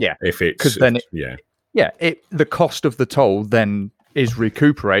toll. Yeah, if it's because then the cost of the toll then is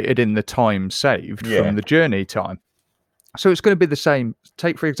recuperated in the time saved from the journey time. So it's going to be the same.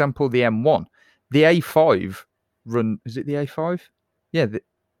 Take, for example, the M1. The A5 run... Is it the A5? Yeah,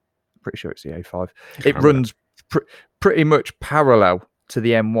 pretty sure it's the A5. It runs pretty much parallel to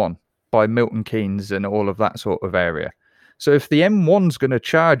the M1 by Milton Keynes and all of that sort of area. So if the M1's going to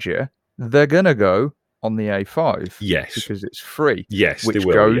charge you, they're going to go on the A5. Yes. Because it's free. Yes, which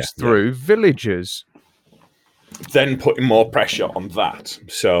goes through villages. Then putting more pressure on that.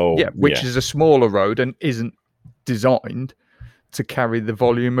 So which is a smaller road and isn't designed to carry the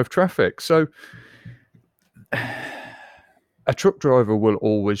volume of traffic. So a truck driver will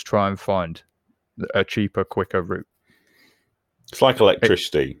always try and find a cheaper, quicker route. It's like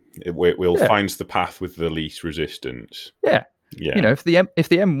electricity. We'll find the path with the least resistance. Yeah. You know, if the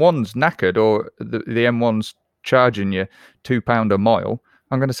M1's knackered or the M1's charging you £2 a mile,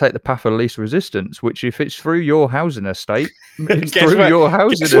 I'm going to take the path of least resistance, which if it's through your housing estate, it's through your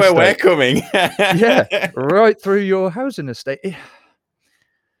housing estate. Guess where we're coming. Yeah, right through your housing estate.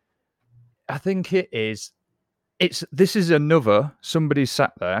 I think it is. This is another, somebody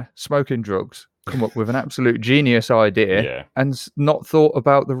sat there smoking drugs, come up with an absolute genius idea and not thought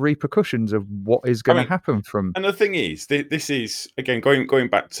about the repercussions of what is going to happen from. And the thing is, this is, again, going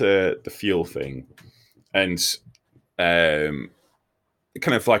back to the fuel thing and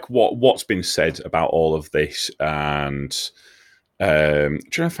kind of like what's been said about all of this, and trying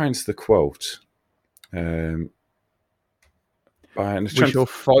to find the quote. We shall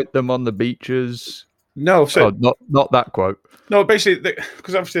fight them on the beaches. No, so not that quote. No, basically,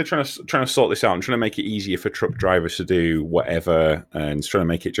 because obviously they're trying to sort this out and trying to make it easier for truck drivers to do whatever, and trying to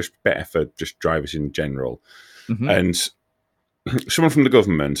make it just better for just drivers in general. Mm-hmm. And someone from the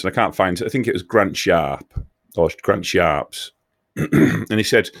government, and I can't find it, I think it was Grant Sharps, and he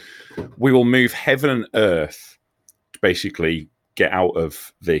said, "We will move heaven and earth to basically get out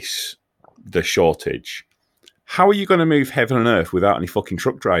of the shortage." How are you going to move heaven and earth without any fucking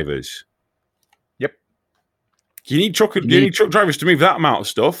truck drivers? Yep. You need truck drivers to move that amount of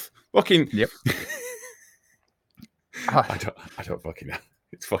stuff. Fucking. Yep. I don't fucking know.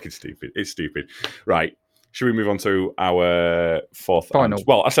 It's fucking stupid. It's stupid. Right. Should we move on to our fourth? Final.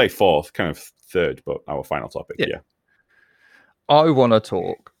 Well, I say fourth, kind of third, but our final topic. Yeah. I want to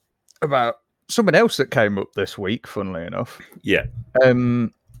talk about something else that came up this week, funnily enough. Yeah.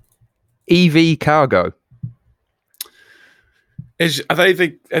 EV cargo. Are they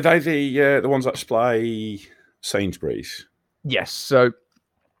the ones that supply Sainsbury's? Yes. So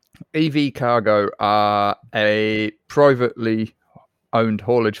EV Cargo are a privately owned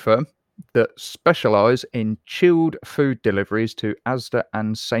haulage firm that specialise in chilled food deliveries to Asda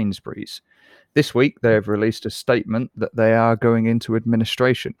and Sainsbury's. This week, they have released a statement that they are going into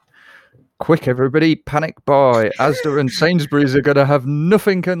administration. Quick, everybody, panic buy. Asda and Sainsbury's are going to have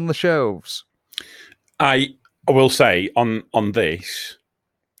nothing on the shelves. I will say on this,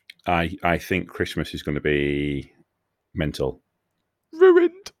 I think Christmas is going to be mental.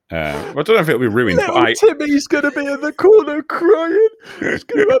 Ruined. I don't know if it'll be ruined. Little Timmy's going to be in the corner crying. He's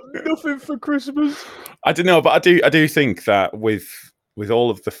going to have nothing for Christmas. I don't know, but I do think that with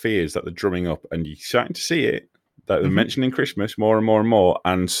all of the fears that they're drumming up, and you're starting to see it, that they're mentioning Christmas more and more and more.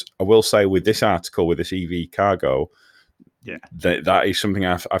 And I will say with this article, with this EV cargo, that is something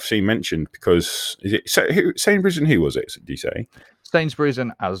I've seen mentioned, because is it Sainsbury's and who was it? Do you say Sainsbury's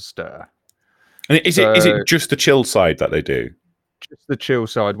and Asda? And is it just the chill side that they do? Just the chill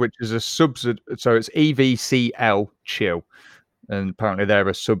side, which is a subsidiary. So it's EVCL Chill, and apparently they're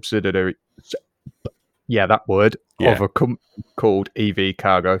a subsidiary. Yeah, that word of a company called EV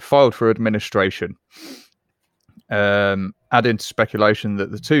Cargo, filed for administration. Adding to speculation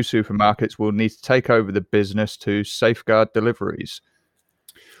that the two supermarkets will need to take over the business to safeguard deliveries.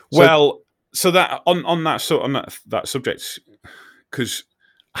 So that on that subject, because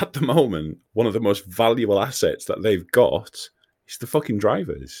at the moment, one of the most valuable assets that they've got is the fucking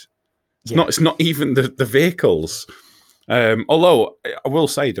drivers. It's not even the vehicles. Although I will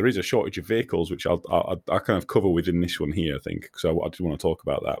say there is a shortage of vehicles, which I'll kind of cover within this one here, I think. So I do want to talk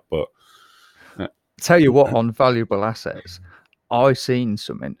about that, but. Tell you what, on valuable assets, I seen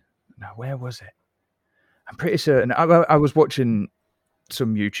something. Now, where was it? I'm pretty certain. I was watching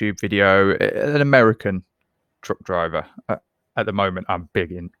some YouTube video. An American truck driver. At the moment, I'm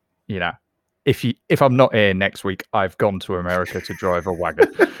big in. If I'm not here next week, I've gone to America to drive a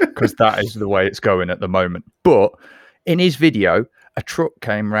wagon because that is the way it's going at the moment. But in his video, a truck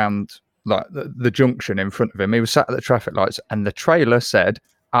came round like the junction in front of him. He was sat at the traffic lights, and the trailer said,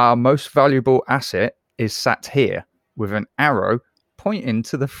 "Our most valuable asset is sat here," with an arrow pointing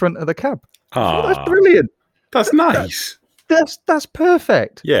to the front of the cab. That's brilliant. That's nice. That's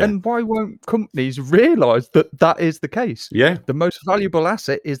perfect. Yeah. And why won't companies realise that is the case? Yeah. The most valuable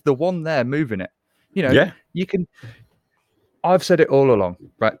asset is the one there moving it. You can. I've said it all along,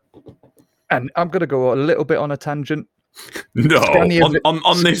 right? And I'm going to go a little bit on a tangent. No,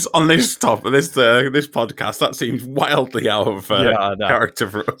 on this topic, this podcast, that seems wildly out of character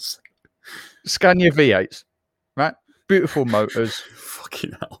for us. Scania V8s, right? Beautiful motors.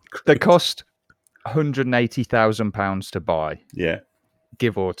 Fucking hell. They cost £180,000 to buy. Yeah.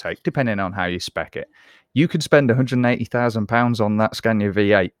 Give or take, depending on how you spec it. You could spend £180,000 on that Scania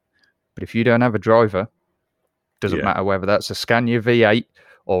V8, but if you don't have a driver, doesn't matter whether that's a Scania V8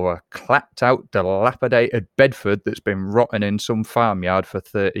 or a clapped out, dilapidated Bedford that's been rotting in some farmyard for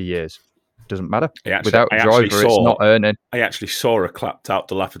 30 years. Doesn't matter. Without a driver, it's not earning. I actually saw a clapped out,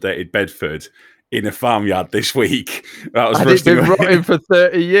 dilapidated Bedford in a farmyard this week. That was it's been rotting for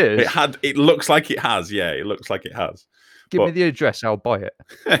 30 years. It looks like it has. Yeah, it looks like it has. Give me the address. I'll buy it.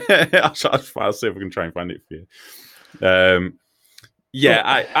 I'll see if we can try and find it for you.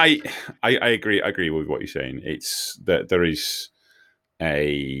 I agree. I agree with what you're saying. It's that there is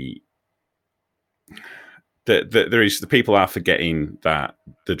the people are forgetting that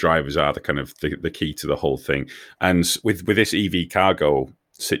the drivers are the kind of the key to the whole thing. And with this EV cargo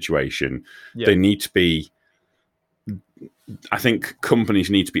situation, they need to be. I think companies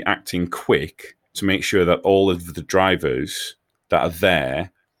need to be acting quick to make sure that all of the drivers that are there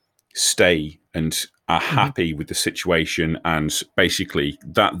stay and are happy with the situation, and basically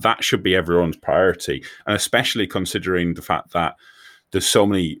that should be everyone's priority. And especially considering the fact that there's so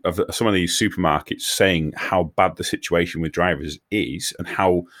many of some of these supermarkets saying how bad the situation with drivers is, and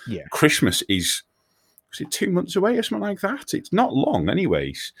how Christmas is. Is it 2 months away or something like that? It's not long,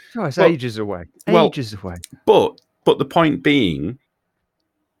 anyways. No, it's ages away. Ages away. But the point being,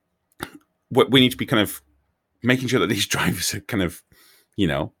 we need to be kind of making sure that these drivers are kind of,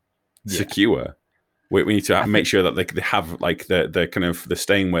 secure. We need to make sure that they have like they're kind of they're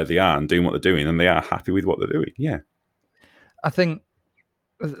staying where they are and doing what they're doing, and they are happy with what they're doing. Yeah, I think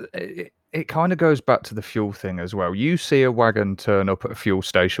it kind of goes back to the fuel thing as well. You see a wagon turn up at a fuel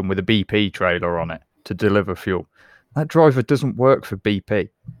station with a BP trailer on it to deliver fuel. That driver doesn't work for BP.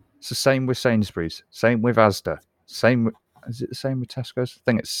 It's the same with Sainsbury's, same with Asda, is it the same with Tesco's? I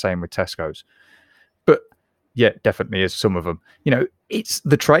think it's the same with Tesco's. But yeah, definitely is some of them. It's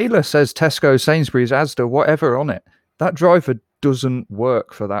the trailer says Tesco, Sainsbury's, Asda, whatever on it. That driver doesn't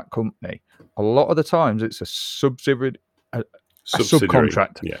work for that company. A lot of the times it's a subcontractor.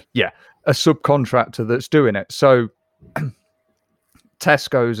 Yeah, a subcontractor that's doing it. So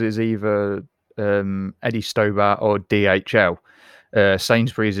Tesco's is either Eddie Stobart or DHL.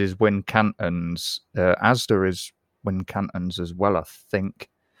 Sainsbury's is Wincanton's. Asda is Wincanton's as well, I think.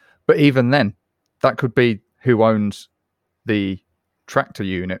 But even then, that could be who owns the tractor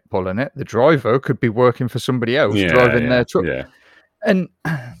unit pulling it. The driver could be working for somebody else driving their truck. Yeah. And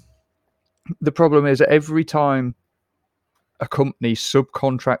the problem is that every time a company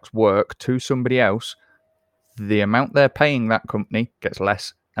subcontracts work to somebody else, the amount they're paying that company gets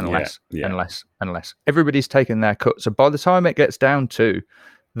less and less and less and less. Everybody's taking their cut. So by the time it gets down to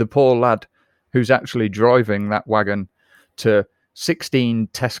the poor lad who's actually driving that wagon to 16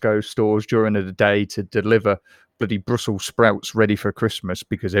 Tesco stores during the day to deliver bloody Brussels sprouts ready for Christmas,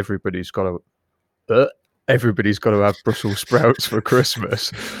 because everybody's got to have Brussels sprouts for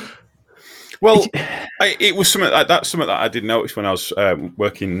Christmas. Well, it was something that I did notice when I was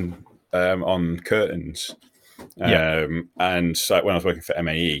working on curtains. And when I was working for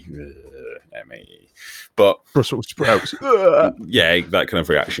MAE, but Brussels sprouts, that kind of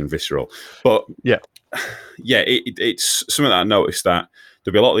reaction, visceral. But it's something that I noticed, that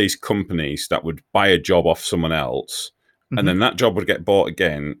there'd be a lot of these companies that would buy a job off someone else, and then that job would get bought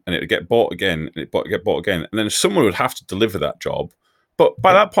again, and it would get bought again, and it would get bought again, and then someone would have to deliver that job. But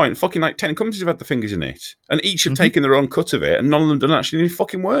by that point, fucking like 10 companies have had their fingers in it, and each have taken their own cut of it, and none of them done actually any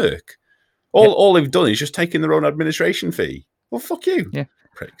fucking work. All they've done is just taken their own administration fee. Well, fuck you. Yeah.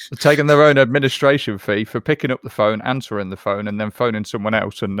 Pricks. They're taking their own administration fee for picking up the phone, answering the phone, and then phoning someone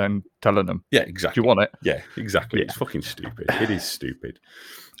else and then telling them. Yeah, exactly. Do you want it? Yeah, exactly. Yeah. It's fucking stupid. It is stupid.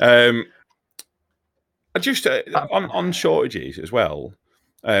 I just on shortages as well.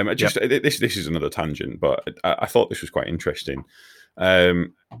 This is another tangent, but I thought this was quite interesting.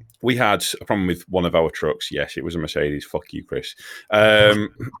 We had a problem with one of our trucks. Yes, it was a Mercedes. Fuck you, Chris. So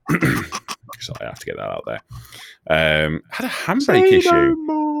I have to get that out there. Had a handbrake issue.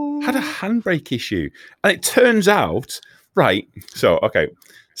 Had a handbrake issue, and it turns out, right? So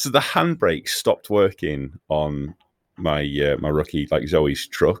the handbrake stopped working on my my rookie, like Zoe's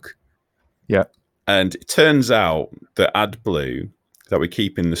truck. Yeah, and it turns out that AdBlue that we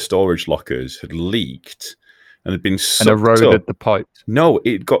keep in the storage lockers had leaked and had been sucked and eroded up. the pipes. No,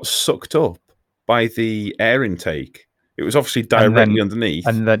 it got sucked up by the air intake. It was obviously directly underneath,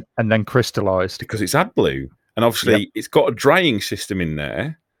 and then crystallized because it's AdBlue, and obviously it's got a drying system in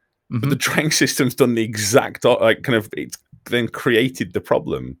there. But the drying system's done the exact it's then created the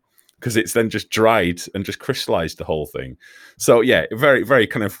problem because it's then just dried and just crystallized the whole thing. So yeah, very, very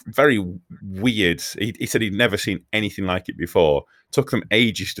very weird. He said he'd never seen anything like it before. Took them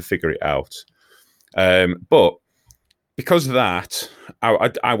ages to figure it out. But because of that,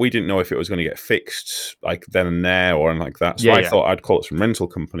 we didn't know if it was going to get fixed like then and there or anything like that. So I thought I'd call up some rental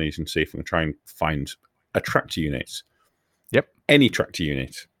companies and see if we can try and find a tractor unit. Yep. Any tractor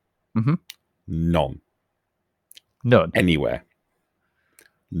unit. None. Anywhere.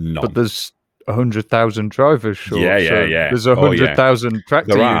 None. But there's 100,000 drivers short. Yeah. There's 100,000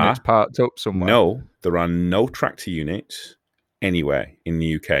 tractor units parked up somewhere. No, there are no tractor units anywhere in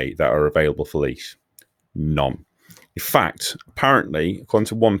the UK that are available for lease. None. In fact, apparently, according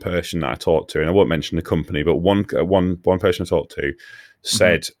to one person that I talked to, and I won't mention the company, but one person I talked to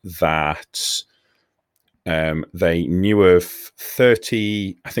said that they knew of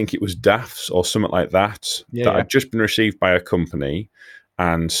 30, I think it was DAFs or something like that, that had just been received by a company.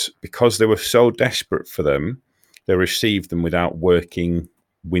 And because they were so desperate for them, they received them without working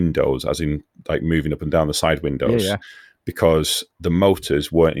windows, as in like moving up and down the side windows, because the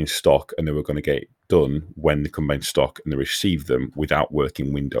motors weren't in stock and they were going to get done when they come in stock, and they received them without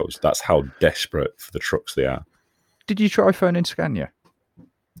working windows. That's how desperate for the trucks they are. Did you try phoning Scania?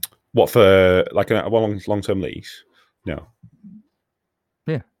 What, for like a long-term lease? No.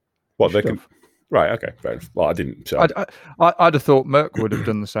 Yeah. What they can? Right. Okay. Fair enough. Well, I didn't. So. I'd have thought Merck would have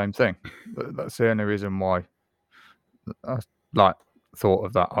done the same thing. That's the only reason why I thought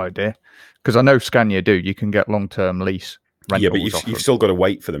of that idea, because I know Scania do. You can get long-term lease rentals. Yeah, but you've still got to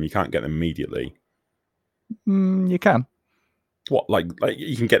wait for them. You can't get them immediately. You can. What, like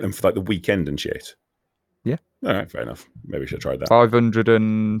you can get them for like the weekend and shit? Yeah. All right, fair enough. Maybe we should try that.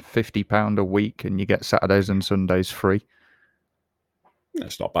 £550 a week, and you get Saturdays and Sundays free.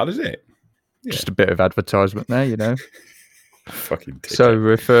 That's not bad, is it? Yeah. Just a bit of advertisement there, you know. Fucking ticket. So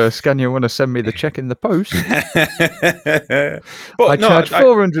if Scania want to send me the check in the post, but I charge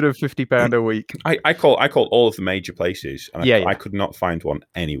 £450 a week. I call all of the major places, and I could not find one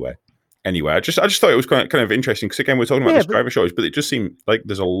anywhere. I just thought it was kind of interesting, because again we're talking about this driver shortage, but it just seemed like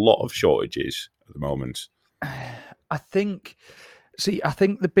there's a lot of shortages at the moment. I think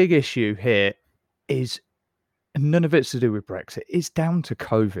the big issue here is none of it's to do with Brexit. It's down to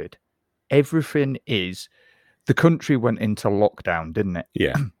COVID. Everything is. The country went into lockdown, didn't it?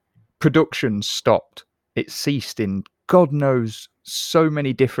 Yeah. Production stopped. It ceased in God knows so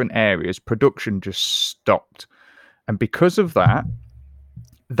many different areas. Production just stopped. And because of that,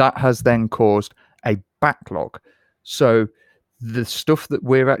 that has then caused a backlog. So the stuff that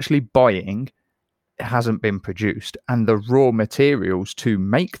we're actually buying hasn't been produced, and the raw materials to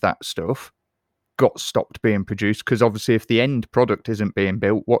make that stuff got stopped being produced, because obviously if the end product isn't being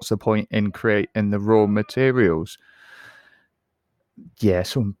built, what's the point in creating the raw materials? Yeah,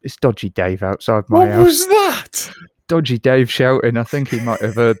 it's Dodgy Dave outside my house. What was that? Dodgy Dave shouting. I think he might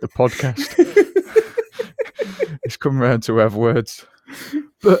have heard the podcast. He's come round to have words.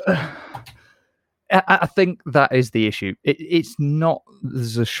 But I think that is the issue. It's not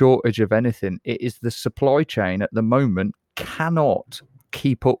there's a shortage of anything. It is the supply chain at the moment cannot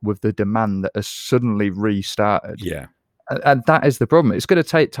keep up with the demand that has suddenly restarted. Yeah. And that is the problem. It's going to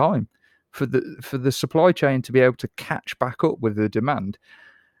take time for the supply chain to be able to catch back up with the demand.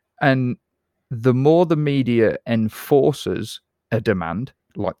 And the more the media enforces a demand,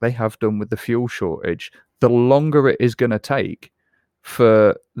 like they have done with the fuel shortage, the longer it is going to take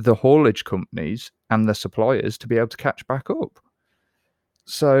for the haulage companies and the suppliers to be able to catch back up.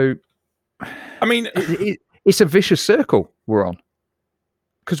 So, I mean, it's a vicious circle we're on.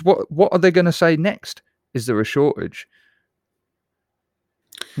 Because what are they going to say next? Is there a shortage?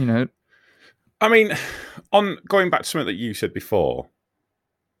 You know, I mean, on going back to something that you said before,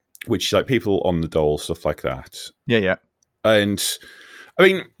 which is like people on the dole, stuff like that. Yeah. And I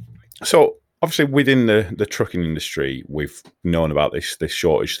mean, so obviously within the trucking industry, we've known about this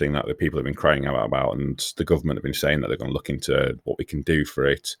shortage thing that the people have been crying out about, and the government have been saying that they're going to look into what we can do for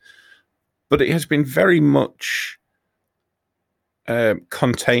it. But it has been very much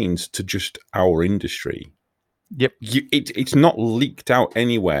contained to just our industry. Yep. It's not leaked out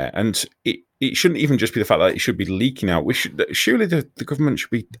anywhere, and it shouldn't even just be the fact that it should be leaking out. Surely the government should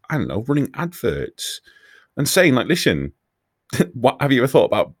be, I don't know, running adverts and saying, like, listen, what have you ever thought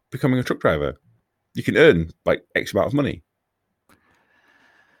about becoming a truck driver? You can earn like X amount of money.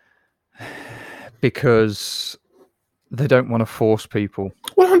 Because they don't want to force people.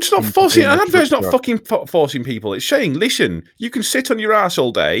 Well, I'm just not forcing. An advert's not fucking forcing people. It's saying, listen, you can sit on your ass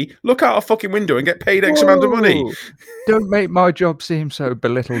all day, look out a fucking window, and get paid X amount of money. Don't make my job seem so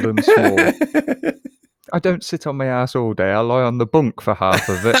belittled and small. I don't sit on my ass all day. I lie on the bunk for half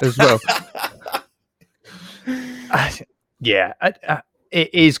of it as well.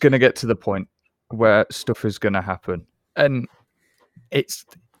 It is going to get to the point where stuff is going to happen, and it's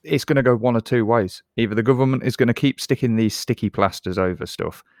going to go one or two ways. Either the government is going to keep sticking these sticky plasters over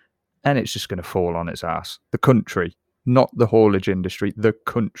stuff, and it's just going to fall on its ass. The country, not the haulage industry, the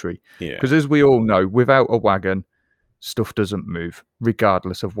country. Because as we all know, without a wagon, stuff doesn't move,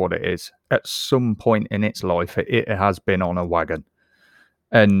 regardless of what it is. At some point in its life, it has been on a wagon.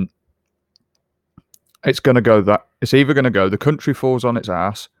 And it's going to go that. It's either going to go the country falls on its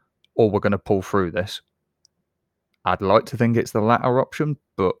ass, or we're going to pull through this. I'd like to think it's the latter option,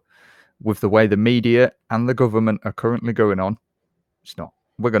 but with the way the media and the government are currently going on, it's not.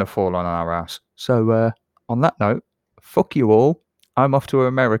 We're going to fall on our ass. So on that note, fuck you all. I'm off to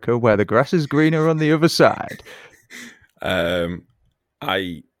America where the grass is greener on the other side. I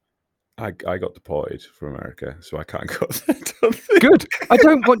got deported from America, so I can't go there. Good. I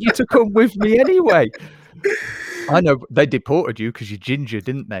don't want you to come with me anyway. I know they deported you because you're ginger,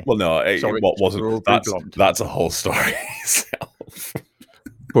 didn't they? Well, no, what wasn't. That's a whole story itself.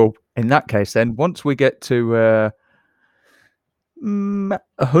 Well, in that case, then once we get to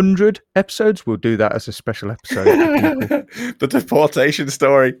 100 episodes, we'll do that as a special episode. The deportation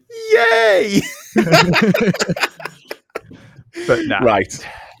story, yay! But nah. Right.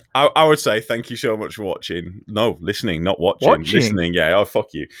 I would say thank you so much for watching. No, listening, not watching. Listening, yeah. Oh,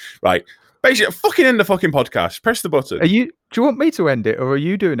 fuck you. Right. Basically, fucking end the fucking podcast. Press the button. Do you want me to end it, or are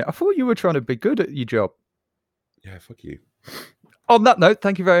you doing it? I thought you were trying to be good at your job. Yeah, fuck you. On that note,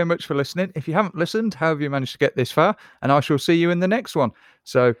 thank you very much for listening. If you haven't listened, how have you managed to get this far? And I shall see you in the next one.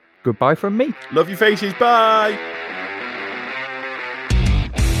 So, goodbye from me. Love your faces. Bye.